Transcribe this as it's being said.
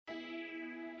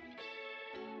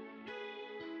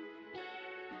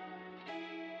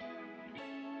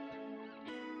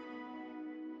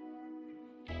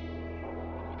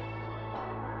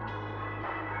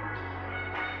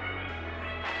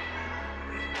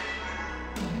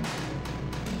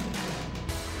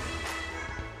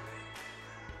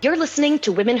You're listening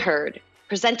to Women Heard,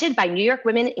 presented by New York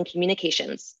Women in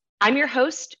Communications. I'm your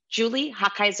host, Julie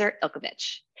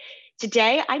Hochheiser-Ilkovich.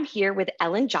 Today, I'm here with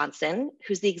Ellen Johnson,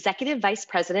 who's the Executive Vice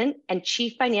President and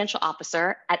Chief Financial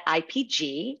Officer at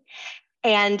IPG.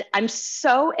 And I'm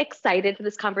so excited for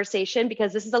this conversation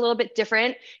because this is a little bit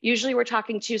different. Usually we're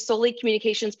talking to solely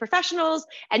communications professionals,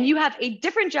 and you have a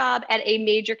different job at a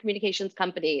major communications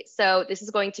company. So this is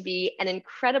going to be an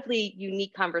incredibly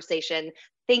unique conversation.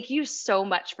 Thank you so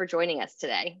much for joining us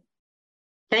today.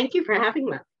 Thank you for having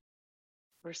me.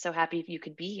 We're so happy you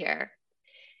could be here.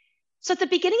 So at the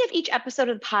beginning of each episode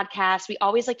of the podcast, we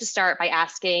always like to start by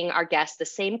asking our guests the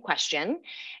same question,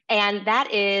 and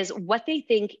that is what they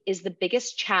think is the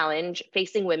biggest challenge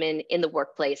facing women in the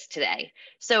workplace today.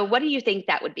 So what do you think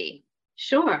that would be?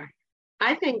 Sure.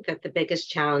 I think that the biggest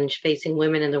challenge facing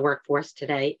women in the workforce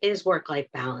today is work-life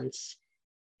balance.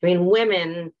 I mean,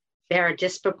 women bear a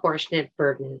disproportionate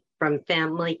burden from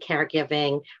family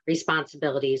caregiving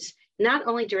responsibilities, not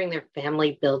only during their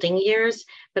family building years,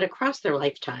 but across their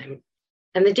lifetime.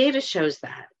 And the data shows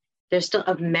that there's still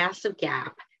a massive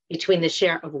gap between the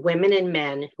share of women and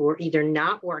men who are either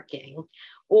not working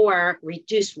or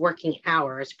reduced working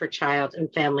hours for child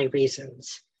and family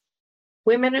reasons.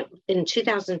 Women in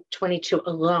 2022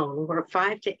 alone were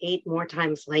 5 to 8 more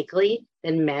times likely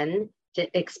than men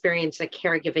to experience a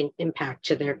caregiving impact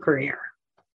to their career.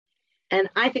 And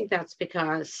I think that's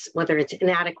because whether it's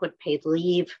inadequate paid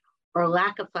leave or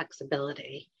lack of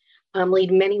flexibility,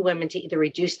 lead many women to either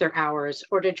reduce their hours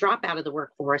or to drop out of the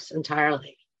workforce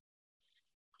entirely.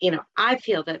 I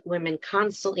feel that women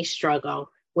constantly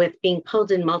struggle with being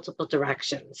pulled in multiple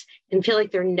directions and feel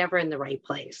like they're never in the right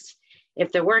place.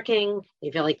 If they're working,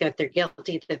 they feel like that they're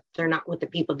guilty, that they're not with the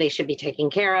people they should be taking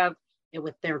care of. And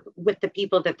with the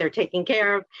people that they're taking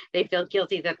care of, they feel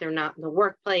guilty that they're not in the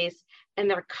workplace. And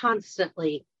they're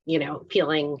constantly,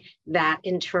 feeling that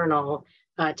internal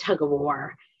tug of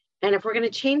war. And if we're going to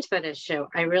change that issue,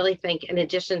 I really think in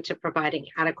addition to providing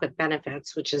adequate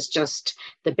benefits, which is just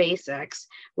the basics,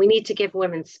 we need to give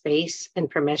women space and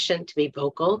permission to be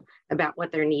vocal about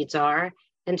what their needs are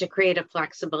and to create a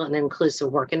flexible and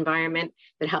inclusive work environment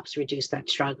that helps reduce that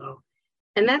struggle.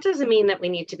 And that doesn't mean that we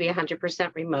need to be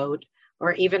 100% remote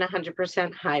or even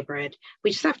 100% hybrid.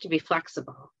 We just have to be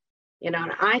flexible. And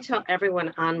I tell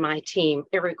everyone on my team,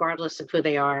 irregardless of who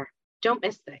they are, don't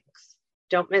miss things.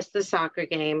 Don't miss the soccer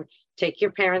game. Take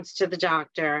your parents to the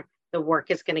doctor. The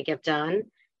work is going to get done.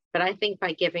 But I think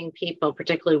by giving people,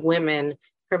 particularly women,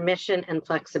 permission and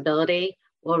flexibility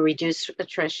will reduce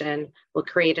attrition, will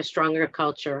create a stronger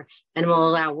culture, and will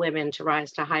allow women to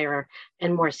rise to higher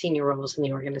and more senior roles in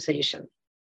the organization.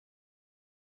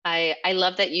 I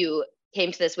love that you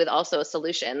came to this with also a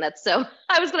solution. I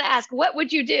was going to ask, what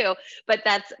would you do? But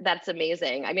that's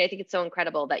amazing. I mean, I think it's so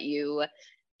incredible that you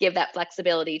give that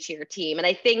flexibility to your team. And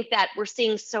I think that we're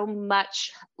seeing so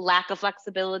much lack of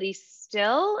flexibility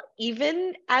still,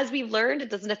 even as we've learned, it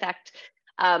doesn't affect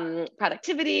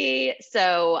productivity.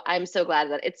 So I'm so glad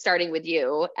that it's starting with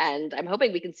you. And I'm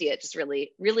hoping we can see it just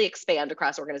really, really expand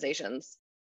across organizations.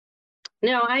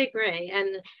 No, I agree.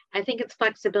 And I think it's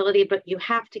flexibility, but you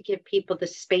have to give people the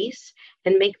space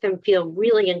and make them feel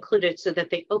really included so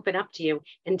that they open up to you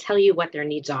and tell you what their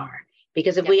needs are.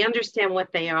 Because if we understand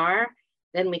what they are,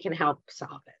 then we can help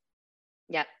solve it.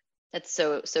 Yeah, that's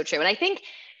so true. And I think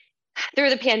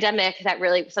through the pandemic, that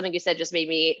really, something you said just made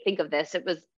me think of this.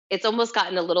 It's almost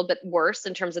gotten a little bit worse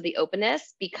in terms of the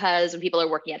openness, because when people are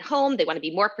working at home, they want to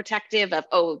be more protective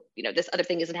of, this other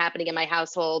thing isn't happening in my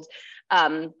household.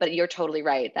 But you're totally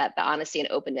right that the honesty and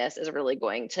openness is really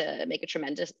going to make a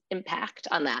tremendous impact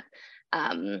on that.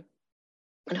 And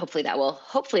hopefully that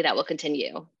will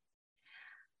continue.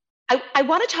 I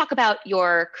want to talk about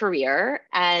your career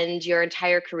and your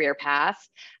entire career path.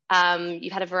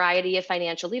 You've had a variety of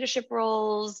financial leadership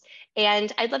roles,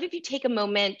 and I'd love if you take a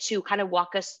moment to kind of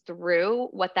walk us through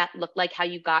what that looked like, how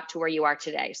you got to where you are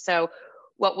today. So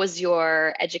what was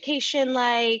your education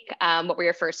like? What were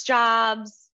your first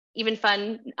jobs, even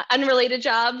fun, unrelated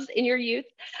jobs in your youth?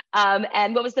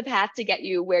 And what was the path to get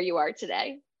you where you are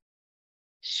today?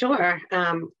 Sure.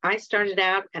 I started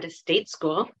out at a state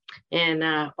school in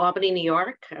Albany, New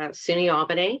York, SUNY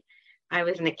Albany. I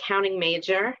was an accounting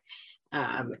major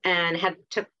and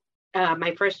took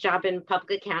my first job in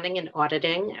public accounting and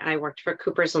auditing. I worked for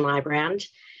Coopers & Lybrand,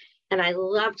 and I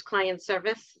loved client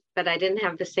service, but I didn't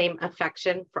have the same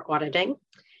affection for auditing.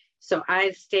 So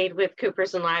I stayed with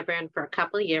Coopers & Lybrand for a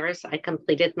couple of years. I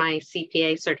completed my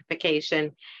CPA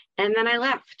certification, and then I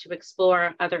left to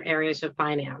explore other areas of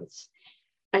finance.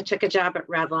 I took a job at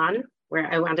Revlon, where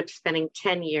I wound up spending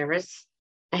 10 years.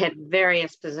 I had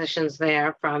various positions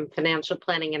there, from financial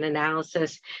planning and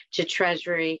analysis to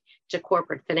treasury to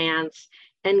corporate finance.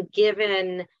 And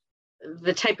given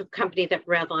the type of company that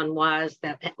Revlon was,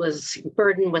 that it was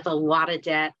burdened with a lot of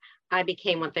debt, I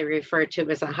became what they refer to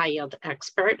as a high yield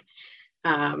expert,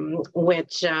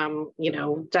 which,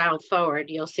 dial forward,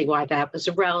 you'll see why that was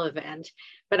relevant.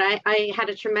 But I had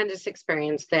a tremendous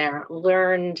experience there,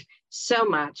 learned so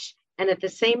much. And at the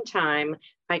same time,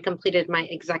 I completed my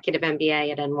executive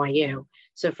MBA at NYU.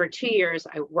 So for 2 years,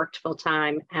 I worked full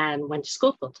time and went to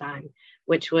school full time,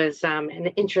 which was an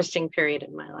interesting period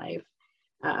in my life.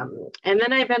 And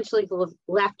then I eventually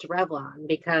left Revlon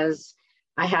because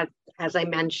I had, as I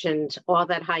mentioned, all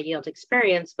that high yield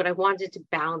experience, but I wanted to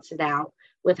balance it out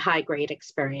with high grade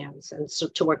experience, and so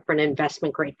to work for an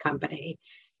investment grade company.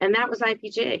 And that was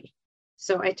IPG.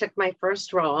 So I took my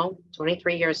first role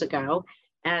 23 years ago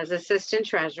as assistant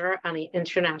treasurer on the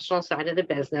international side of the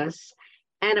business.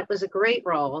 And it was a great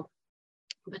role.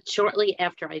 But shortly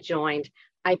after I joined,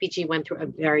 IPG went through a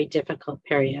very difficult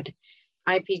period.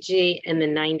 IPG in the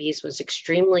 90s was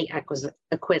extremely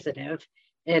acquisitive.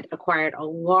 It acquired a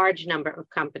large number of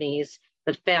companies,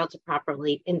 but failed to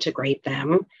properly integrate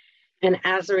them. And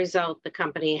as a result, the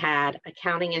company had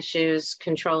accounting issues,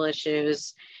 control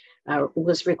issues,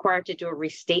 was required to do a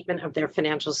restatement of their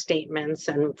financial statements,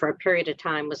 and for a period of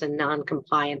time was a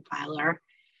non-compliant filer.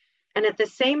 And at the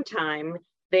same time,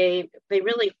 they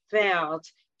really failed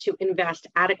to invest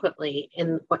adequately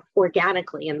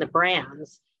organically in the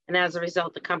brands. And as a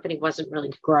result, the company wasn't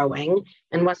really growing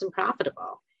and wasn't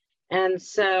profitable. And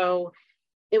so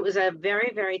it was a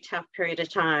very, very tough period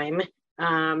of time.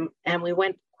 And we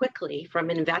went quickly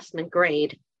from investment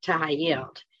grade to high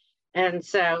yield. And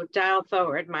so dial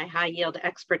forward, my high yield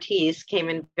expertise came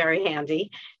in very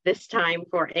handy, this time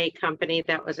for a company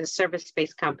that was a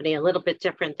service-based company, a little bit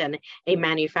different than a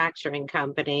manufacturing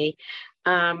company.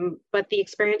 But the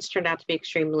experience turned out to be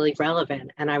extremely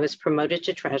relevant. And I was promoted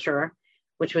to treasurer,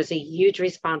 which was a huge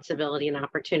responsibility and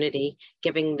opportunity,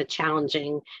 given the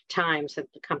challenging times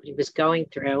that the company was going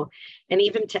through. And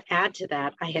even to add to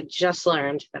that, I had just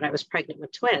learned that I was pregnant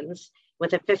with twins,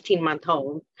 with a 15-month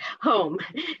home.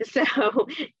 So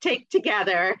take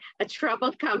together a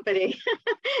troubled company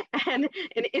and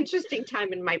an interesting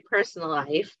time in my personal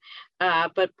life.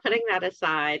 But putting that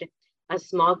aside, a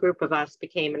small group of us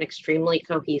became an extremely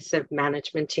cohesive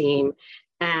management team,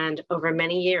 and over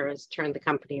many years turned the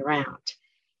company around.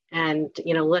 And,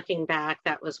 looking back,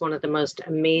 that was one of the most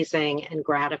amazing and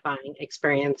gratifying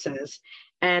experiences.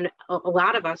 And a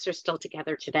lot of us are still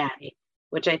together today,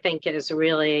 which I think is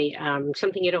really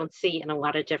something you don't see in a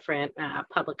lot of different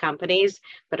public companies,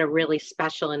 but a really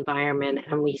special environment.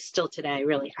 And we still today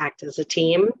really act as a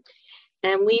team.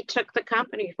 And we took the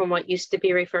company from what used to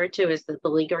be referred to as the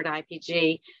beleaguered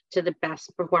IPG to the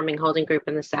best performing holding group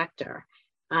in the sector.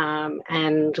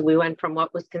 And we went from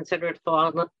what was considered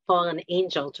fallen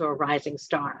angel to a rising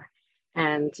star.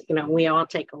 And, we all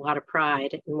take a lot of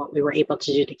pride in what we were able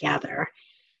to do together.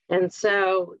 And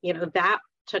so, that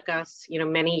took us,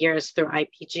 many years through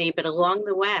IPG, but along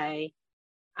the way,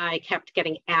 I kept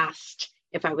getting asked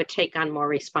if I would take on more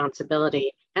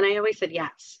responsibility. And I always said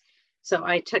yes. So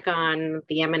I took on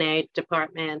the M&A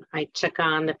department. I took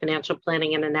on the financial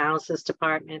planning and analysis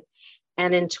department.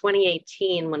 And in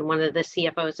 2018, when one of the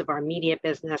CFOs of our media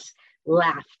business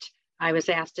left, I was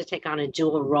asked to take on a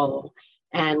dual role.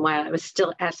 And while I was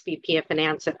still SVP of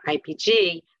finance at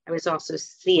IPG, I was also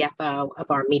CFO of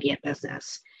our media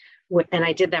business. And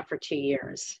I did that for 2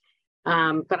 years.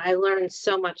 But I learned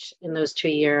so much in those 2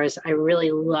 years. I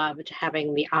really loved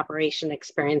having the operation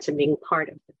experience and being part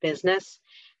of the business,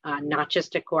 not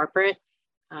just a corporate.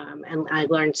 And I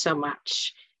learned so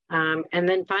much. And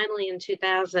then finally in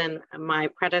 2000, my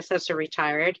predecessor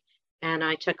retired, and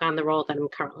I took on the role that I'm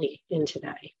currently in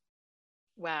today.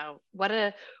 Wow, what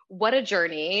a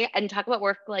journey! And talk about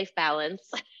work-life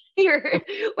balance.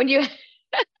 When you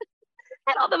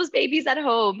had all those babies at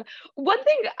home. One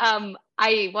thing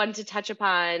I wanted to touch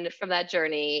upon from that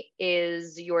journey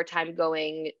is your time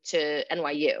going to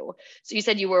NYU. So you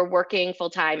said you were working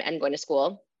full-time and going to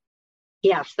school.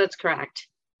 Yes, that's correct.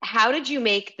 How did you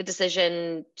make the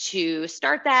decision to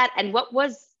start that? And what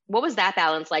was that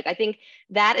balance like? I think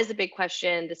that is a big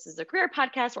question. This is a career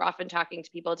podcast. We're often talking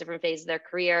to people at different phases of their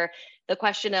career. The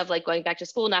question of like going back to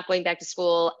school, not going back to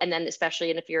school, and then especially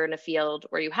if you're in a field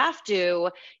where you have to,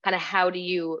 kind of how do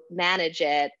you manage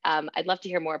it? I'd love to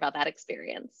hear more about that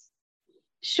experience.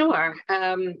 Sure.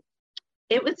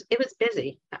 It was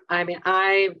busy. I mean,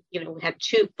 I had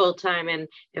two full-time, and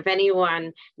if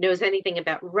anyone knows anything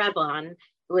about Revlon,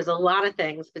 It was a lot of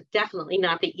things, but definitely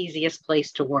not the easiest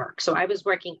place to work. So I was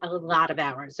working a lot of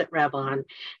hours at Revlon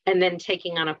and then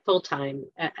taking on a full-time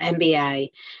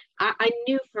MBA. I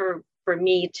knew for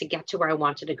me to get to where I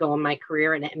wanted to go in my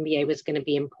career, an MBA was going to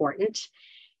be important.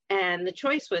 And the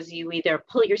choice was you either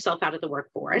pull yourself out of the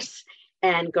workforce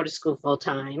and go to school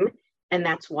full-time, and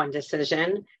that's one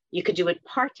decision. You could do it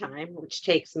part-time, which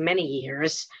takes many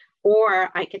years, or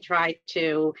I could try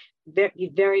to be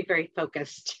very, very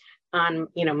focused on,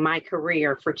 my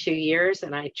career for 2 years,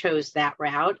 and I chose that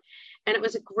route. And it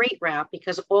was a great route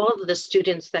because all of the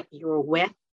students that you were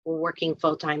with were working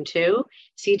full-time too.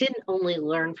 So you didn't only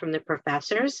learn from the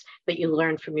professors, but you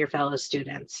learned from your fellow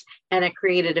students. And it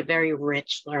created a very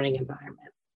rich learning environment.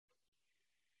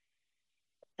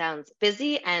 Sounds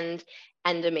busy and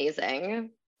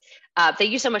amazing.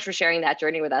 Thank you so much for sharing that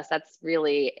journey with us.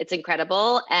 It's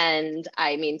incredible. And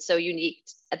I mean, so unique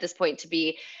at this point to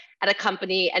be at a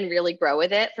company and really grow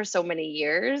with it for so many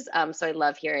years. So I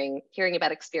love hearing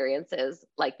about experiences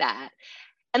like that.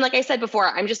 And like I said before,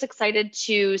 I'm just excited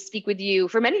to speak with you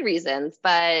for many reasons,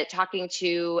 but talking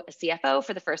to a CFO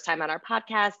for the first time on our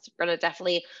podcast, we're going to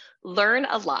definitely learn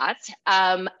a lot.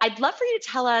 I'd love for you to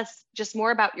tell us just more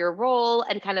about your role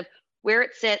and kind of where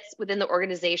it sits within the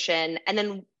organization, and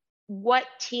then what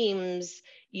teams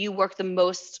you work the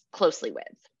most closely with.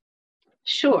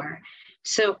 Sure.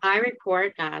 So I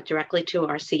report directly to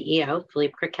our CEO,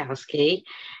 Philippe Krakowski,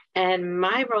 and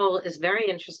my role is very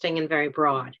interesting and very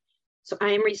broad. So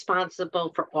I am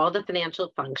responsible for all the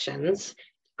financial functions,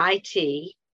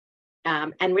 IT,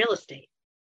 and real estate.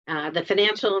 The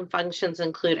financial functions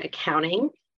include accounting,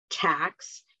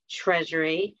 tax,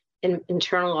 treasury,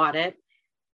 internal audit,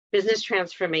 business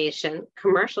transformation,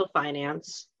 commercial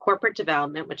finance, corporate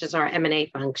development, which is our M&A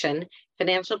function,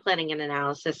 financial planning and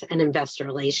analysis, and investor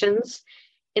relations.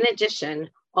 In addition,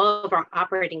 all of our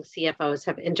operating CFOs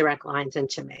have indirect lines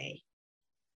into me.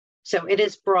 So it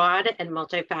is broad and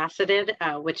multifaceted,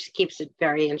 which keeps it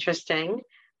very interesting.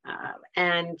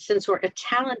 And since we're a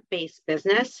talent-based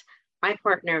business, I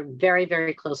partner very,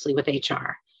 very closely with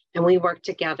HR. And we work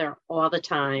together all the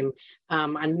time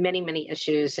on many, many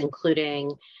issues,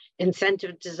 including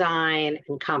incentive design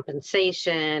and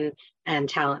compensation and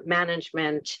talent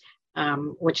management,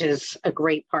 which is a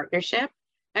great partnership.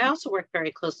 I also work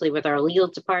very closely with our legal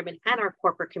department and our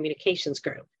corporate communications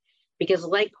group, because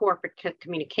like corporate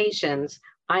communications,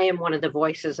 I am one of the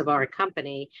voices of our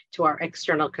company to our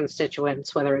external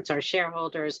constituents, whether it's our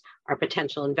shareholders, our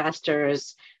potential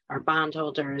investors, our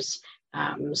bondholders.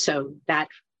 So that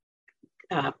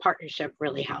partnership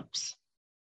really helps.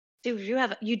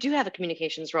 You do have a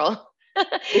communications role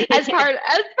as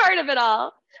part of it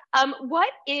all. What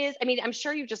is, I mean, I'm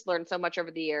sure you've just learned so much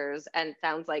over the years, and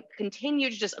sounds like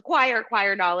continue to just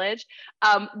acquire knowledge.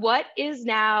 What is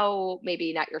now,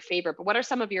 maybe not your favorite, but what are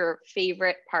some of your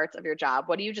favorite parts of your job?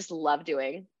 What do you just love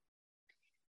doing?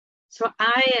 So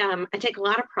I take a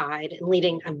lot of pride in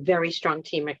leading a very strong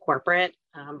team at corporate.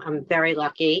 I'm very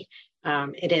lucky.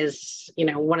 It is,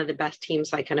 one of the best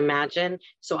teams I can imagine.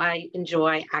 So I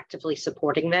enjoy actively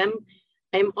supporting them.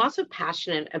 I'm also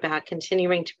passionate about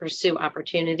continuing to pursue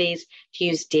opportunities to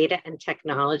use data and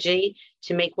technology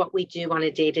to make what we do on a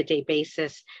day-to-day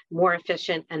basis more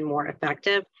efficient and more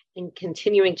effective, and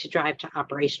continuing to drive to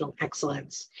operational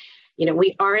excellence.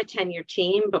 We are a 10-year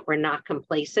team, but we're not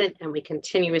complacent, and we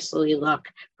continuously look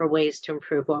for ways to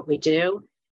improve what we do.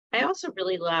 I also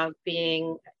really love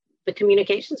being the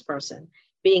communications person,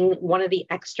 being one of the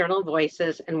external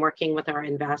voices and working with our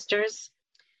investors.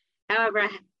 However,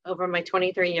 over my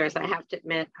 23 years, I have to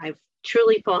admit, I've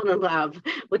truly fallen in love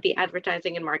with the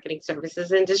advertising and marketing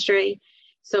services industry.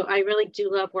 So I really do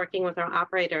love working with our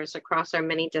operators across our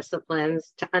many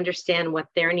disciplines to understand what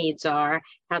their needs are,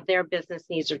 how their business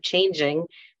needs are changing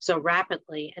so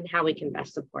rapidly, and how we can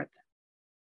best support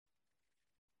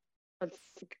them.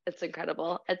 It's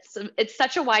incredible. It's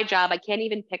such a wide job. I can't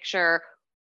even picture.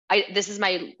 This is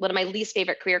one of my least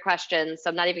favorite career questions, so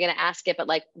I'm not even going to ask it. But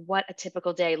like, what a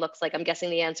typical day looks like. I'm guessing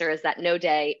the answer is that no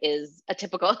day is a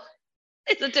typical.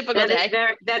 It's a typical day.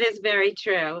 That is very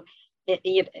true.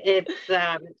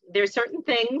 There's certain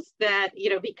things that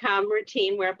become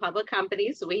routine. We're a public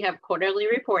company, so we have quarterly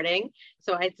reporting.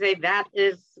 So I'd say that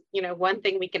is one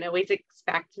thing we can always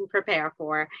expect and prepare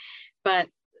for. But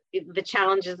the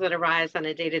challenges that arise on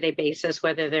a day-to-day basis,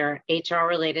 whether they're HR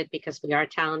related because we are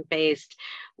talent based,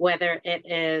 whether it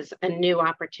is a new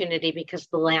opportunity because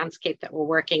the landscape that we're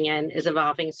working in is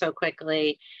evolving so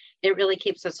quickly, it really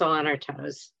keeps us all on our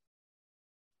toes.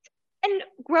 And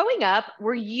growing up,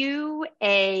 were you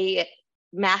a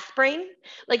math brain?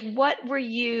 Like, what were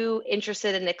you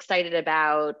interested and excited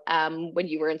about when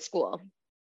you were in school?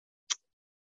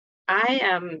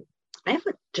 I have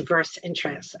a diverse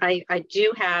interest. I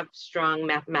do have strong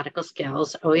mathematical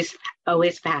skills, always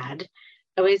had,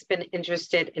 always been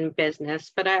interested in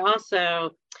business, but I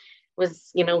also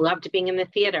was, loved being in the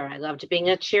theater. I loved being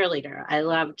a cheerleader. I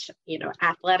loved,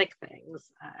 athletic things.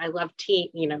 I loved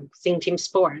seeing team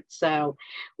sports. So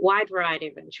wide variety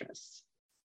of interests.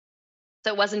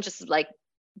 So it wasn't just like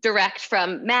direct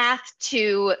from math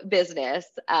to business.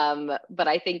 But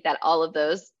I think that all of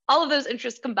those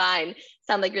interests combined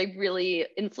sound like they really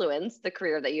influenced the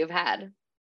career that you've had.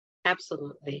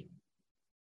 Absolutely.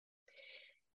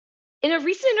 In a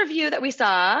recent interview that we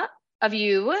saw of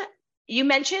you, you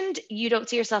mentioned you don't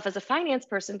see yourself as a finance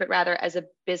person, but rather as a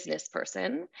business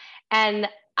person. And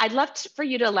I'd love for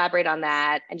you to elaborate on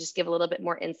that and just give a little bit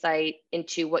more insight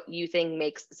into what you think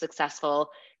makes a successful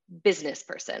business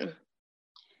person.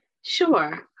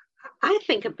 Sure. I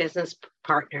think a business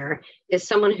partner is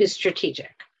someone who's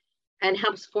strategic and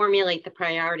helps formulate the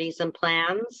priorities and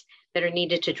plans that are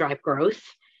needed to drive growth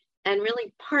and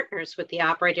really partners with the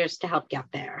operators to help get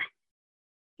there.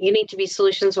 You need to be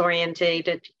solutions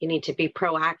oriented. You need to be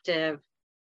proactive.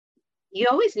 You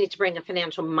always need to bring a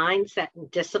financial mindset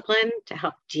and discipline to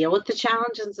help deal with the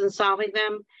challenges and solving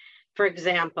them. For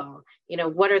example,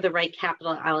 what are the right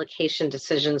capital allocation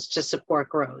decisions to support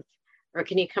growth? Or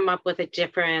can you come up with a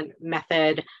different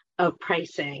method of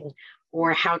pricing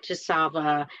or how to solve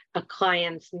a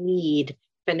client's need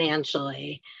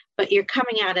financially? But you're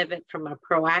coming out of it from a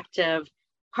proactive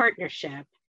partnership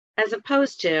as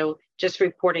opposed to just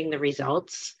reporting the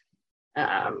results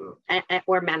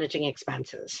or managing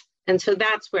expenses. And so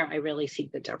that's where I really see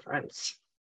the difference.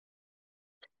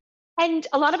 And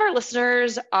a lot of our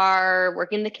listeners are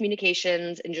working in the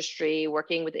communications industry,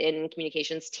 working within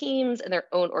communications teams and their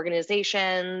own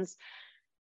organizations.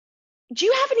 Do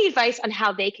you have any advice on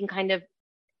how they can kind of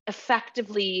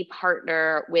effectively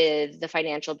partner with the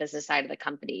financial business side of the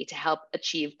company to help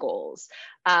achieve goals?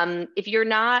 If you're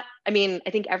not, I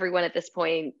think everyone at this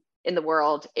point in the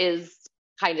world is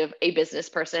kind of a business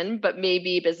person, but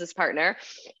maybe business partner.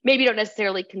 Maybe you don't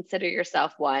necessarily consider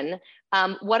yourself one.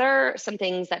 What are some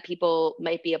things that people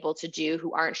might be able to do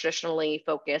who aren't traditionally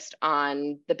focused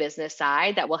on the business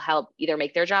side that will help either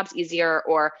make their jobs easier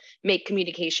or make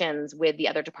communications with the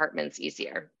other departments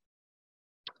easier?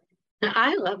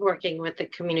 I love working with the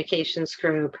communications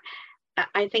group.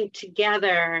 I think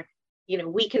together,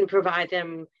 we can provide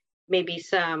them maybe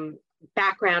some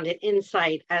background and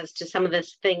insight as to some of the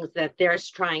things that they're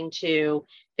trying to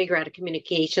figure out a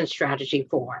communication strategy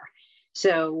for.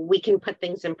 So we can put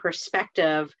things in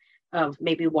perspective of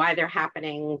maybe why they're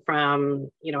happening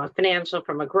from, a financial,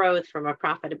 from a growth, from a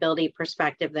profitability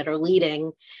perspective that are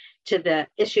leading to the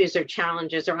issues or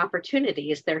challenges or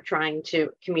opportunities they're trying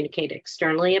to communicate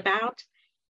externally about.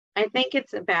 I think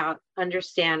it's about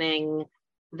understanding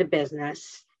the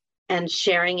business and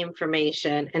sharing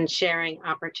information and sharing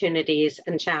opportunities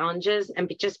and challenges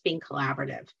and just being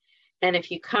collaborative. And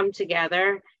if you come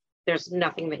together, there's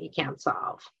nothing that you can't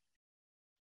solve.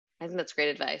 I think that's great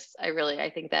advice.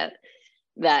 I think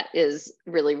that is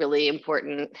really, really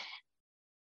important.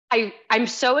 I'm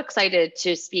so excited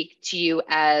to speak to you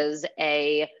as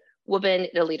a woman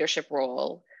in a leadership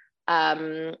role,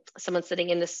 someone sitting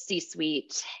in the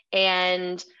C-suite.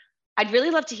 And I'd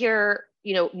really love to hear,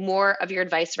 more of your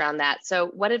advice around that. So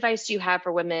what advice do you have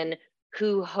for women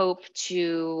who hope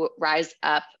to rise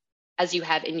up as you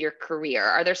have in your career?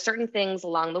 Are there certain things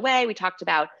along the way? We talked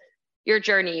about your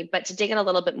journey, but to dig in a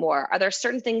little bit more, are there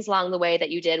certain things along the way that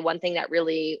you did? One thing that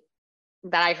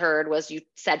I heard was you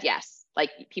said yes. Like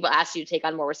people asked you to take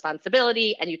on more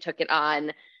responsibility and you took it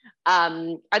on.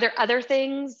 Are there other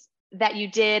things that you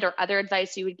did or other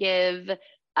advice you would give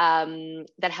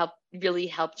that really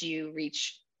helped you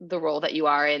reach the role that you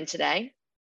are in today?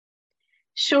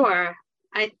 Sure.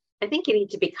 I think you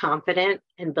need to be confident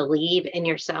and believe in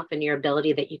yourself and your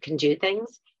ability that you can do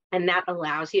things. And that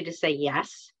allows you to say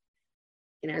yes.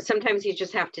 Sometimes you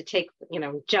just have to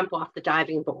jump off the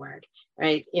diving board,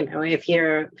 right? If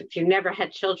you've never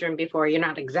had children before, you're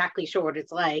not exactly sure what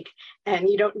it's like, and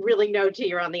you don't really know till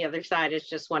you're on the other side. It's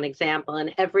just one example.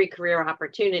 And every career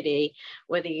opportunity,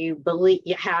 whether you believe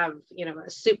you have,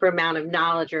 a super amount of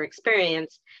knowledge or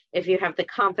experience, if you have the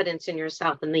confidence in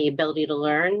yourself and the ability to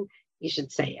learn, you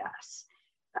should say yes.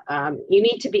 You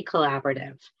need to be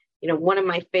collaborative. One of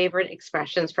my favorite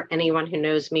expressions for anyone who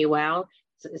knows me well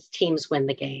is teams win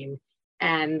the game.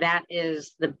 And that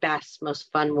is the best,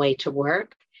 most fun way to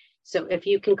work. So if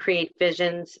you can create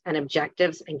visions and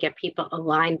objectives and get people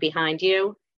aligned behind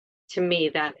you, to me,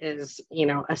 that is,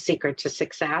 a secret to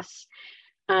success.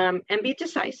 And be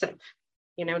decisive.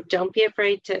 don't be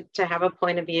afraid to have a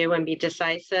point of view and be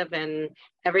decisive, and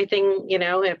everything,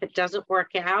 if it doesn't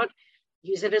work out,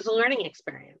 use it as a learning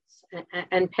experience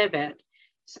and pivot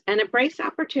and embrace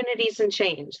opportunities and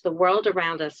change. The world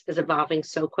around us is evolving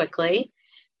so quickly.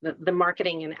 The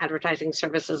marketing and advertising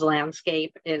services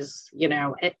landscape is,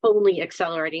 only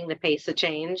accelerating the pace of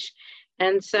change.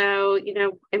 And so,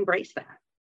 embrace that.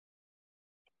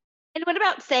 And what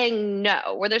about saying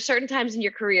no? Were there certain times in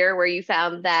your career where you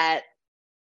found that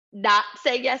not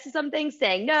saying yes to something,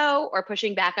 saying no, or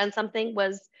pushing back on something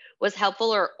was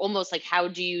helpful, or almost like, how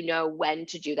do you know when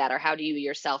to do that, or how do you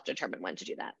yourself determine when to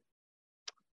do that?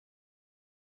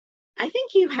 I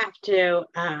think you have to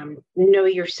know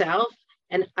yourself.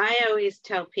 And I always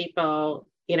tell people,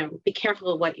 be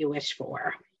careful of what you wish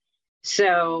for.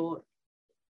 So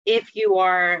if you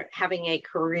are having a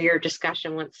career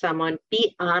discussion with someone,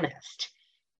 be honest.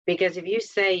 Because if you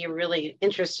say you're really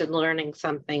interested in learning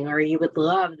something, or you would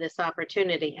love this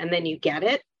opportunity, and then you get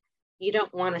it, you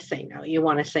don't want to say no, you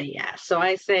want to say yes. So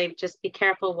I say, just be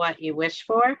careful what you wish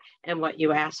for and what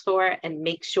you ask for, and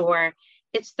make sure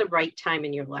it's the right time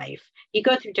in your life. You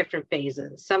go through different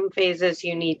phases. Some phases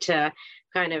you need to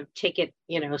kind of take it,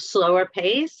 slower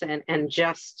pace, and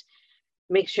just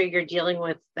make sure you're dealing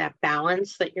with that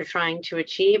balance that you're trying to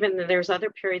achieve. And then there's other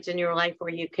periods in your life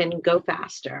where you can go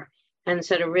faster. And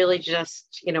so to really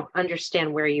just,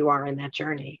 understand where you are in that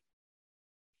journey.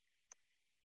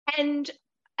 And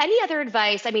any other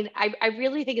advice? I mean, I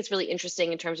really think it's really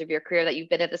interesting in terms of your career that you've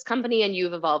been at this company and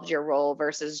you've evolved your role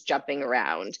versus jumping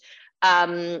around.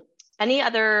 Any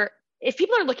other, if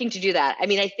people are looking to do that, I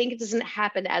mean, I think it doesn't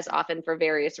happen as often for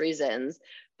various reasons,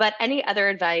 but any other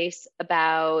advice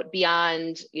about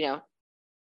beyond,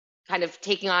 kind of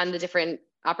taking on the different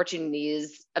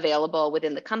opportunities available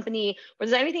within the company? Was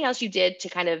there anything else you did to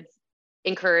kind of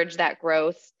encourage that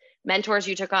growth? Mentors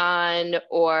you took on,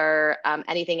 or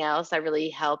anything else that really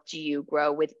helped you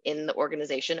grow within the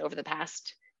organization over the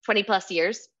past 20 plus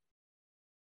years?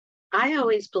 I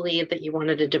always believed that you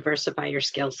wanted to diversify your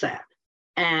skill set.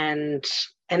 And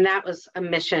that was a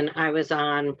mission I was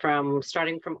on, from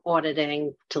starting from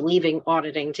auditing to leaving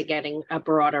auditing to getting a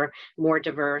broader, more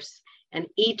diverse. And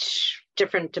each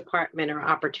different department or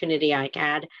opportunity I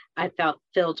had, I felt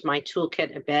filled my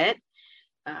toolkit a bit.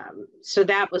 So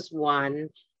that was one.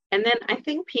 And then I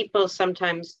think people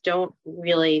sometimes don't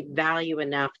really value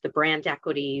enough the brand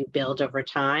equity you build over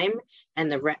time,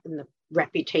 and the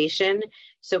reputation.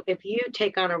 So if you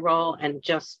take on a role and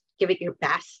just give it your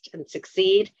best and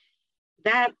succeed,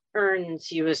 that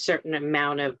earns you a certain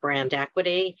amount of brand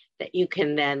equity that you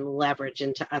can then leverage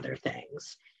into other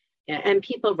things. And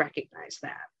people recognize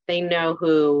that. They know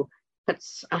who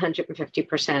puts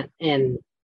 150% in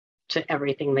to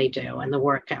everything they do, and the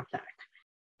work ethic.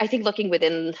 I think looking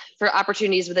within for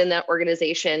opportunities within that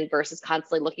organization versus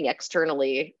constantly looking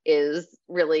externally is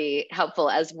really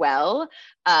helpful as well.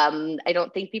 I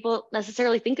don't think people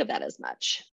necessarily think of that as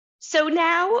much. So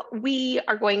now we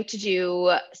are going to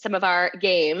do some of our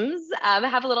games,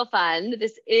 have a little fun.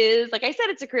 This is, like I said,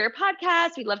 it's a career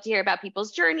podcast. We'd love to hear about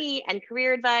people's journey and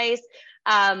career advice.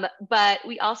 But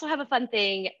we also have a fun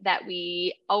thing that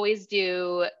we always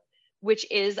do, which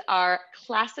is our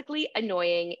classically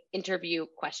annoying interview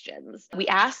questions. We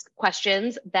ask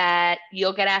questions that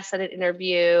you'll get asked at an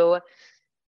interview.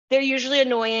 They're usually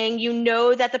annoying. You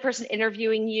know that the person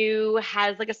interviewing you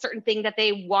has like a certain thing that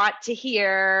they want to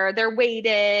hear. They're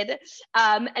weighted.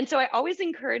 And so I always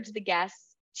encourage the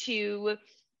guests to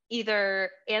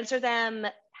either answer them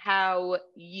how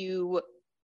you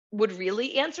would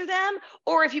really answer them,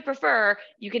 or if you prefer,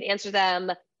 you can answer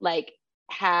them like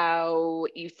how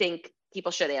you think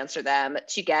people should answer them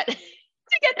to get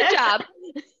the job.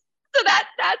 So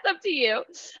that's up to you.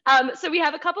 So we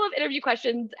have a couple of interview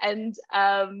questions, and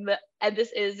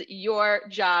this is your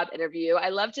job interview. I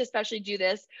love to especially do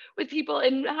this with people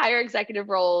in higher executive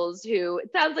roles who,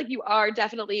 it sounds like you are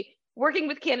definitely working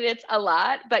with candidates a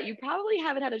lot, but you probably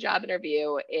haven't had a job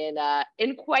interview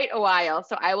in quite a while.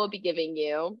 So I will be giving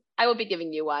you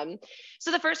one.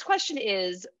 So the first question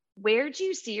is, where do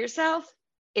you see yourself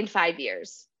in 5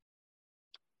 years?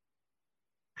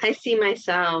 I see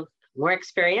myself more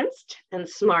experienced and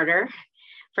smarter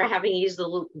for having used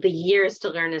the years to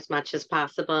learn as much as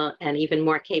possible, and even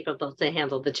more capable to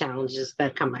handle the challenges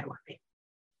that come my way.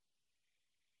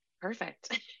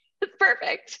 Perfect.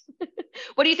 Perfect.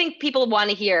 What do you think people want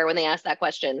to hear when they ask that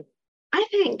question? I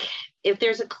think if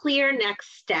there's a clear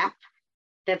next step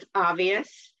that's obvious,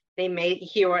 they may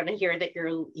want to hear that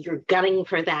you're gunning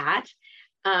for that.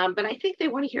 But I think they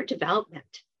want to hear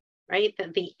development, right?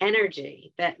 The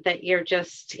energy that you're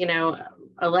just,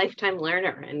 a lifetime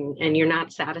learner, and you're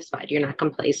not satisfied. You're not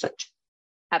complacent.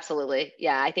 Absolutely.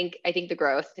 Yeah. I think the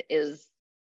growth is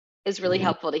really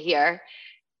helpful to hear.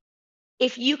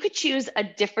 If you could choose a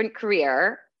different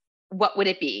career, what would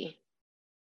it be?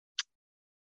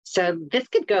 So this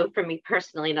could go for me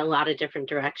personally in a lot of different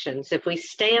directions. If we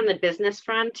stay on the business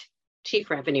front,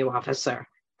 chief revenue officer.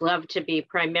 Love to be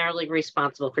primarily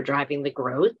responsible for driving the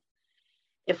growth.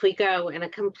 If we go in a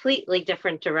completely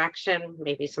different direction,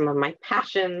 maybe some of my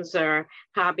passions or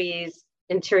hobbies,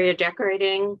 interior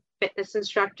decorating, fitness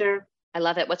instructor. I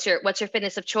love it. What's your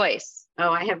fitness of choice?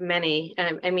 Oh, I have many.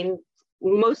 I mean,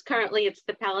 most currently it's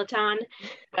the Peloton,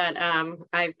 but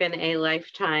I've been a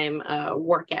lifetime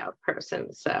workout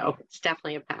person, so it's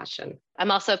definitely a passion.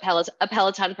 I'm also a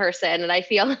Peloton person, and I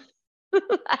feel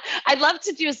I'd love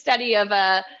to do a study of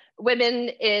women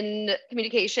in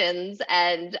communications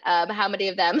and how many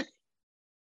of them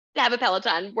have a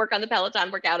Peloton, work on the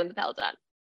Peloton, work out in the Peloton.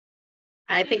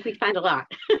 I think we find a lot.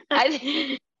 I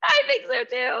think so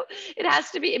too. It has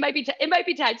to be. It might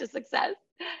be tied to success.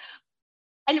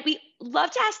 And we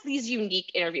love to ask these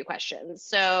unique interview questions.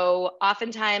 So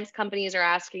oftentimes companies are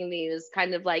asking these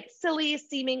kind of like silly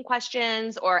seeming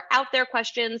questions or out there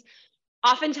questions,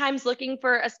 oftentimes looking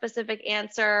for a specific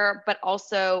answer, but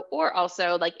also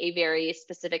like a very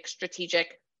specific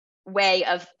strategic way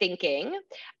of thinking.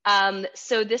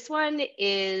 So this one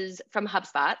is from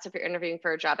HubSpot. So if you're interviewing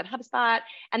for a job at HubSpot,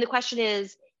 and the question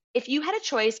is, if you had a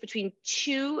choice between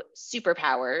two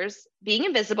superpowers, being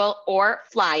invisible or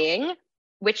flying,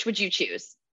 which would you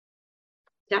choose?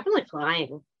 Definitely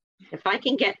flying. If I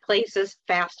can get places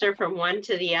faster from one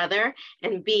to the other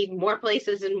and be more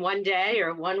places in one day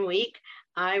or 1 week,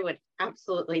 I would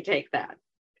absolutely take that.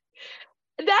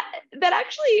 That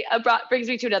actually brings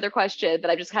me to another question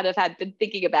that I just kind of had been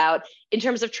thinking about in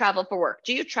terms of travel for work.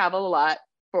 Do you travel a lot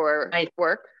for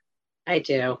work? I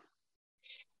do.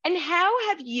 And how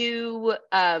have you,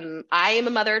 I am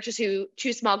a mother to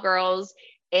two small girls,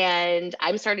 and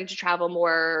I'm starting to travel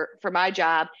more for my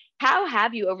job. How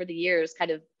have you over the years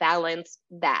kind of balanced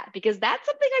that? Because that's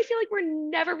something I feel like we're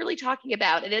never really talking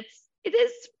about. And it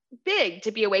is big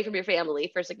to be away from your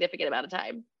family for a significant amount of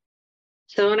time.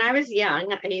 So when I was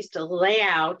young, I used to lay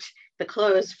out the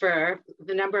clothes for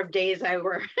the number of days I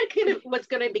was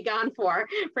going to be gone for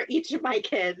each of my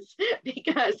kids,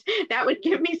 because that would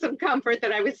give me some comfort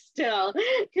that I was still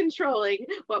controlling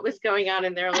what was going on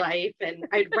in their life. And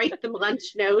I'd write them lunch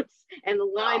notes and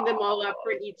line them all up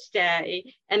for each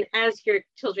day. And as your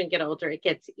children get older, it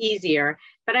gets easier.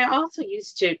 But I also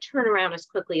used to turn around as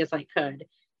quickly as I could.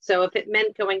 So if it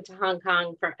meant going to Hong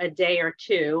Kong for a day or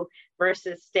two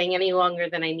versus staying any longer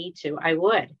than I need to, I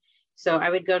would. So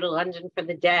I would go to London for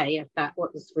the day if that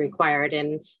was required,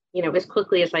 and as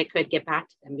quickly as I could get back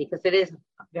to them, because it is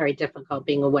very difficult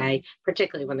being away,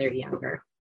 particularly when they're younger.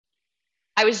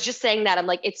 I was just saying that. I'm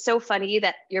like, it's so funny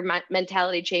that your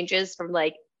mentality changes from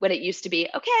like when it used to be,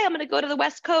 okay, I'm going to go to the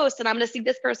West Coast and I'm going to see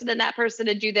this person and that person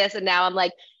and do this. And now I'm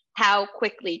like, how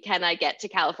quickly can I get to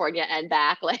California and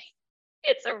back? Like,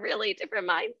 it's a really different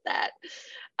mindset.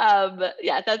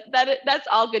 Yeah, that's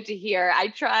all good to hear. I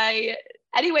try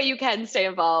any way you can stay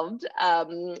involved,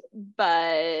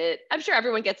 but I'm sure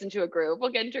everyone gets into a groove.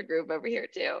 We'll get into a groove over here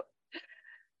too.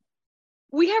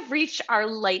 We have reached our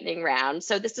lightning round,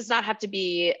 so this does not have to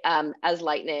be as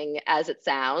lightning as it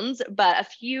sounds, but a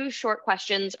few short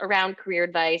questions around career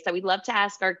advice that we'd love to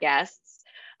ask our guests.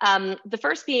 The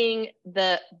first being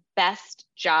the best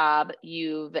job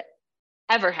you've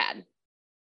ever had.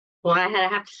 Well, I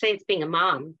have to say it's being a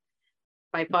mom,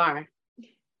 by far.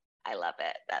 I love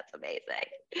it. That's amazing.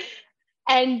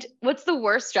 And what's the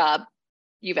worst job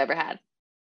you've ever had?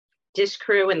 Dish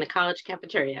crew in the college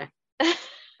cafeteria.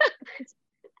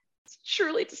 It's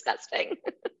truly disgusting.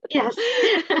 Yes.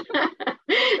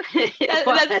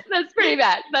 That's pretty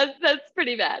bad. That's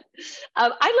pretty bad. I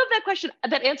love that question,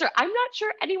 that answer. I'm not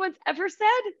sure anyone's ever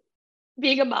said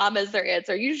being a mom as their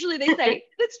answer. Usually they say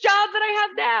this job that I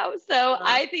have now. So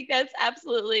I think that's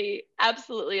absolutely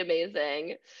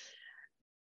amazing.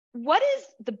 What is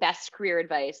the best career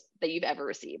advice that you've ever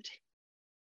received?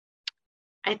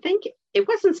 I think it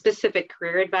wasn't specific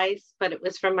career advice, but it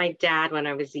was from my dad when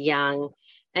I was young.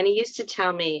 And he used to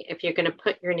tell me, if you're going to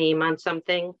put your name on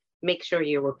something, make sure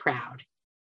you were proud.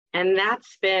 And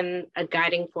that's been a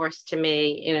guiding force to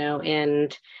me,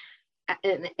 and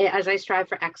as I strive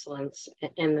for excellence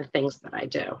in the things that I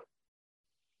do.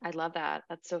 I love that.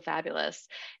 That's so fabulous.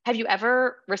 Have you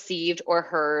ever received or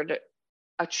heard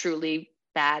a truly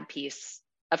bad piece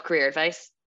of career advice?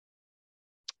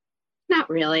 Not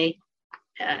really.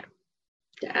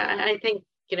 I think,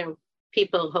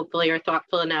 people hopefully are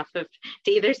thoughtful enough to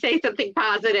either say something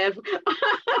positive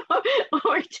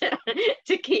or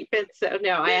to keep it. So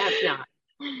no, I have not.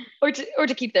 Or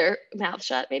to keep their mouth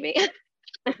shut, maybe.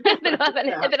 If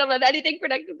they don't have anything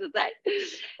productive to say.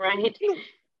 Right.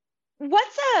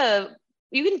 What's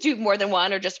you can do more than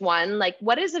one or just one. Like,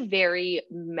 what is a very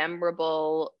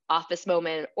memorable office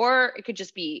moment, or it could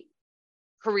just be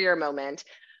career moment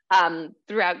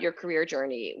throughout your career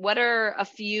journey? What are a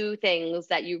few things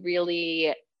that you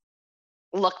really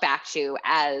look back to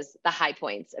as the high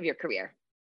points of your career?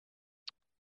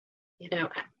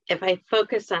 If I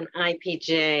focus on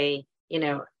IPG,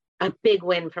 a big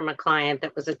win from a client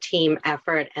that was a team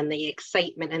effort, and the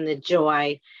excitement and the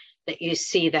joy that you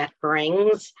see that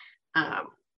brings.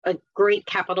 A great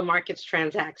capital markets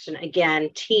transaction, again,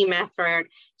 team effort,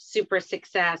 super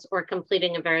success, or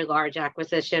completing a very large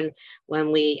acquisition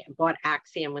when we bought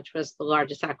Axiom, which was the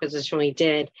largest acquisition we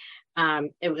did.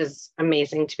 It was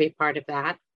amazing to be part of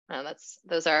that. Oh,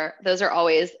 those are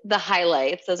always the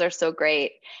highlights. Those are so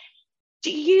great.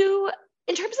 Do you,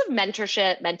 in terms of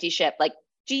mentorship, menteeship, like,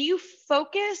 do you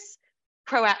focus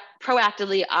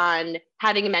proactively on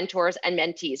having mentors and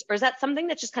mentees, or is that something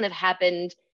that just kind of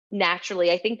happened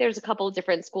naturally? I think there's a couple of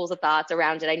different schools of thoughts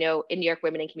around it. I know in New York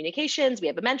Women in Communications, we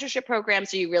have a mentorship program.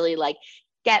 So you really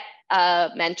get a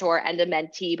mentor and a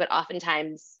mentee, but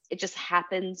oftentimes it just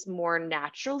happens more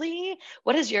naturally.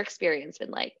 What has your experience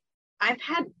been like? I've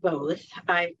had both.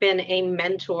 I've been a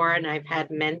mentor and I've had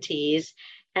mentees,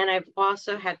 and I've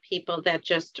also had people that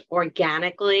just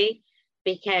organically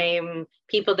became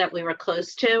people that we were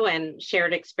close to and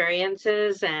shared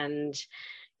experiences, and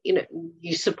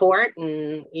you support,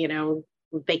 and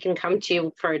they can come to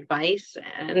you for advice.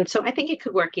 And so I think it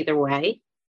could work either way.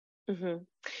 Mm-hmm.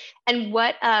 And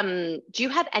what do you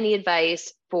have any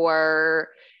advice for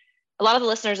a lot of the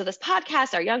listeners of this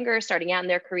podcast are younger, starting out in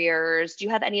their careers? Do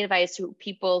you have any advice to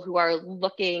people who are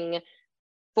looking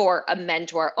for a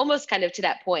mentor, almost kind of to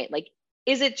that point? Like,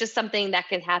 is it just something that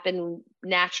can happen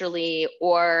naturally,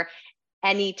 or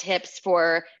any tips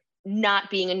for not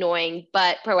being annoying,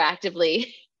 but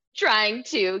proactively trying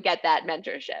to get that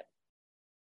mentorship?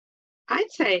 I'd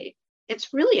say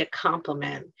it's really a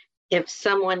compliment if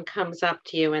someone comes up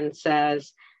to you and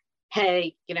says,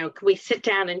 hey, can we sit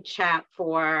down and chat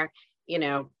for,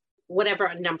 whatever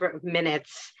a number of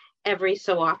minutes every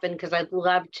so often? Because I'd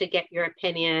love to get your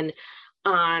opinion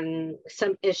on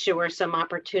some issue or some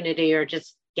opportunity, or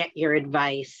just get your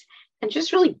advice, and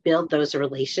just really build those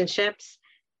relationships,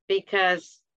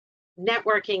 because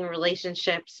networking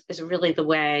relationships is really the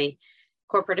way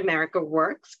corporate America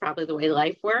works, probably the way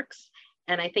life works.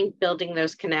 And I think building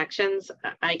those connections,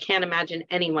 I can't imagine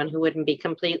anyone who wouldn't be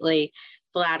completely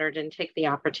flattered and take the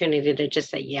opportunity to just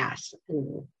say yes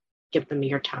and give them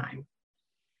your time.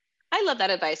 I love that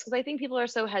advice, because I think people are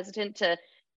so hesitant to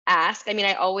ask. I mean,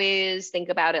 I always think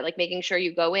about it like making sure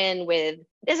you go in with,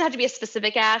 it doesn't have to be a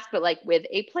specific ask, but like with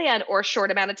a plan or a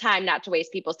short amount of time, not to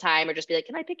waste people's time, or just be like,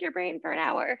 can I pick your brain for an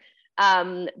hour?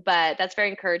 But that's very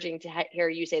encouraging to hear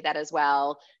you say that as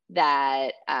well,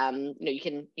 that you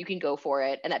can go for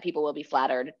it, and that people will be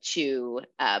flattered to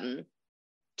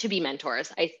be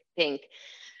mentors. I think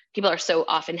people are so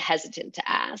often hesitant to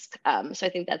ask. So I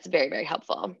think that's very, very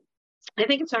helpful. I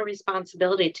think it's our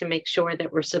responsibility to make sure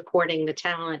that we're supporting the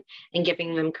talent and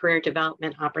giving them career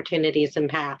development opportunities and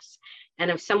paths.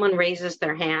 And if someone raises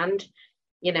their hand,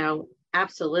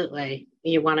 absolutely,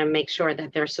 you want to make sure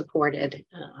that they're supported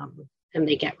and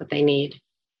they get what they need.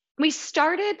 We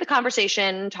started the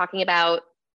conversation talking about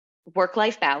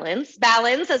work-life balance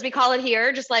as we call it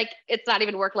here, just like it's not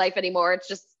even work-life anymore. It's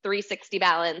just 360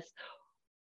 balance.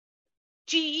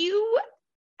 Do you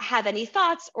have any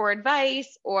thoughts or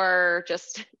advice or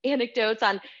just anecdotes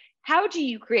on how do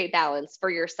you create balance for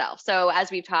yourself? So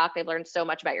as we've talked, I've learned so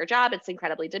much about your job. It's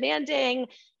incredibly demanding.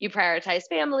 You prioritize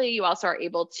family. You also are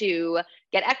able to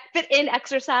fit in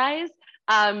exercise.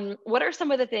 What are some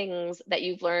of the things that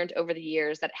you've learned over the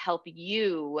years that help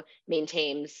you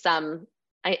maintain some,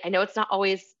 I know it's not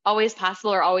always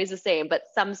possible or always the same, but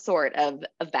some sort of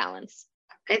balance?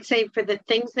 I'd say for the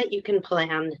things that you can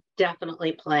plan,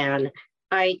 definitely plan.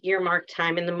 I earmark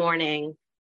time in the morning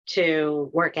to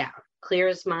work out.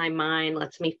 Clears my mind,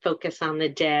 lets me focus on the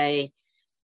day.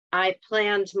 I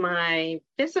planned my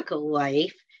physical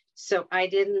life so I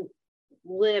didn't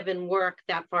live and work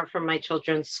that far from my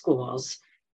children's schools.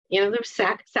 There's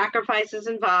sacrifices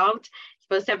involved.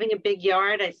 Supposed to having a big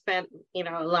yard. I spent,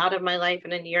 a lot of my life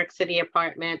in a New York City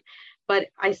apartment, but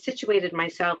I situated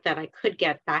myself that I could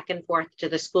get back and forth to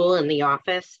the school and the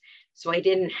office, so I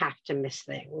didn't have to miss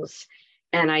things.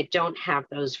 And I don't have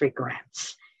those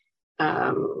regrets.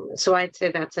 So I'd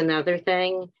say that's another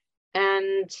thing.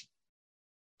 And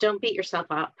don't beat yourself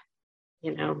up.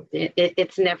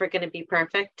 It's never going to be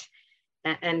perfect.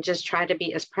 And just try to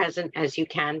be as present as you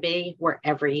can be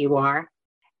wherever you are.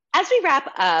 As we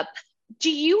wrap up,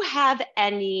 do you have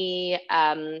any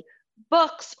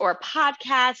books or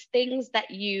podcasts, things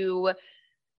that you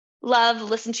love,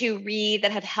 listen to, read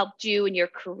that have helped you in your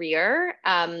career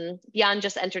beyond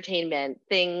just entertainment,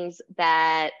 things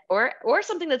that, or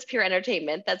something that's pure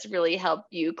entertainment that's really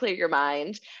helped you clear your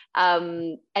mind?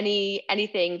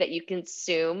 Anything that you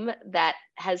consume that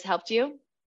has helped you?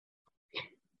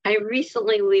 I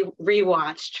recently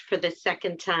rewatched for the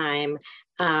second time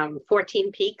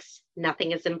 14 Peaks,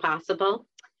 Nothing is Impossible.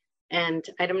 And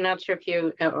I'm not sure if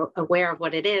you're aware of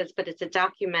what it is, but it's a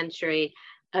documentary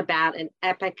about an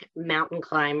epic mountain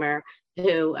climber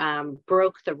who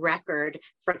broke the record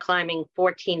for climbing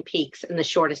 14 peaks in the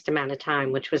shortest amount of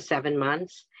time, which was 7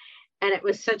 months. And it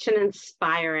was such an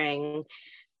inspiring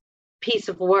piece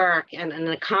of work and an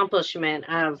accomplishment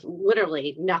of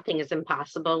literally nothing is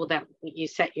impossible that you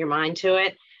set your mind to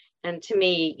it. And to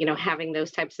me, having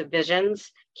those types of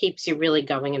visions keeps you really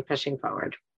going and pushing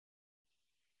forward.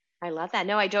 I love that.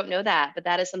 No, I don't know that, but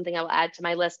that is something I will add to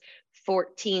my list.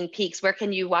 14 Peaks. Where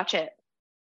can you watch it?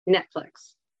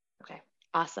 Netflix. Okay.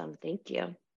 Awesome. Thank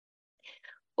you.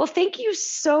 Well, thank you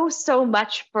so, so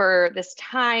much for this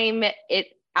time.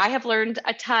 I have learned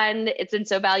a ton. It's been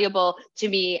so valuable to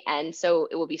me. And so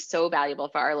it will be so valuable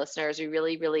for our listeners. We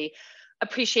really, really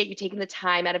appreciate you taking the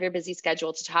time out of your busy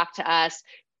schedule to talk to us.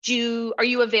 Are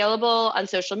you available on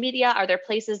social media? Are there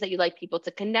places that you'd like people to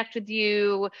connect with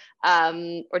you?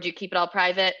 Or do you keep it all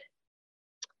private?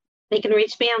 They can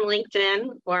reach me on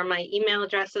LinkedIn, or my email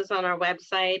address is on our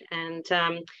website, and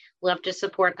love to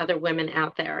support other women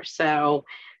out there. So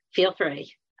feel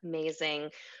free. Amazing.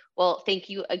 Well, thank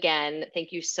you again.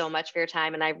 Thank you so much for your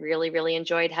time. And I really, really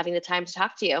enjoyed having the time to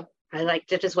talk to you. I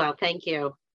liked it as well. Thank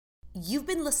you. You've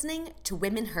been listening to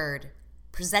Women Heard,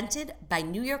 presented by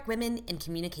New York Women in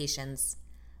Communications.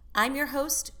 I'm your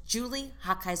host, Julie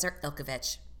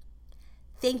Hochheiser-Ilkovich.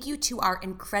 Thank you to our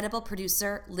incredible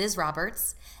producer, Liz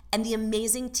Roberts, and the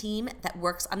amazing team that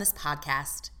works on this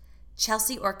podcast: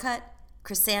 Chelsea Orcutt,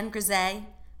 Chrisanne Grisey,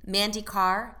 Mandy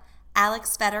Carr,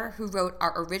 Alex Fetter, who wrote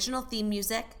our original theme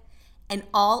music, and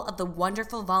all of the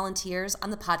wonderful volunteers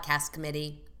on the podcast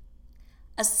committee.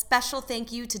 A special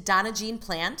thank you to Donna Jean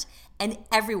Plant and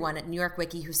everyone at New York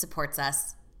Wiki who supports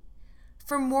us.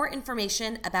 For more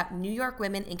information about New York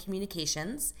Women in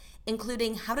Communications,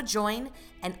 including how to join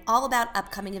and all about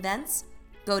upcoming events,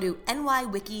 go to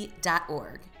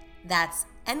nywiki.org. That's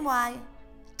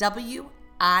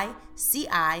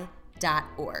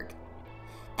NYWICI.org.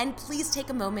 And please take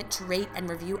a moment to rate and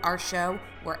review our show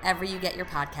wherever you get your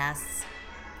podcasts.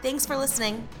 Thanks for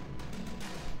listening.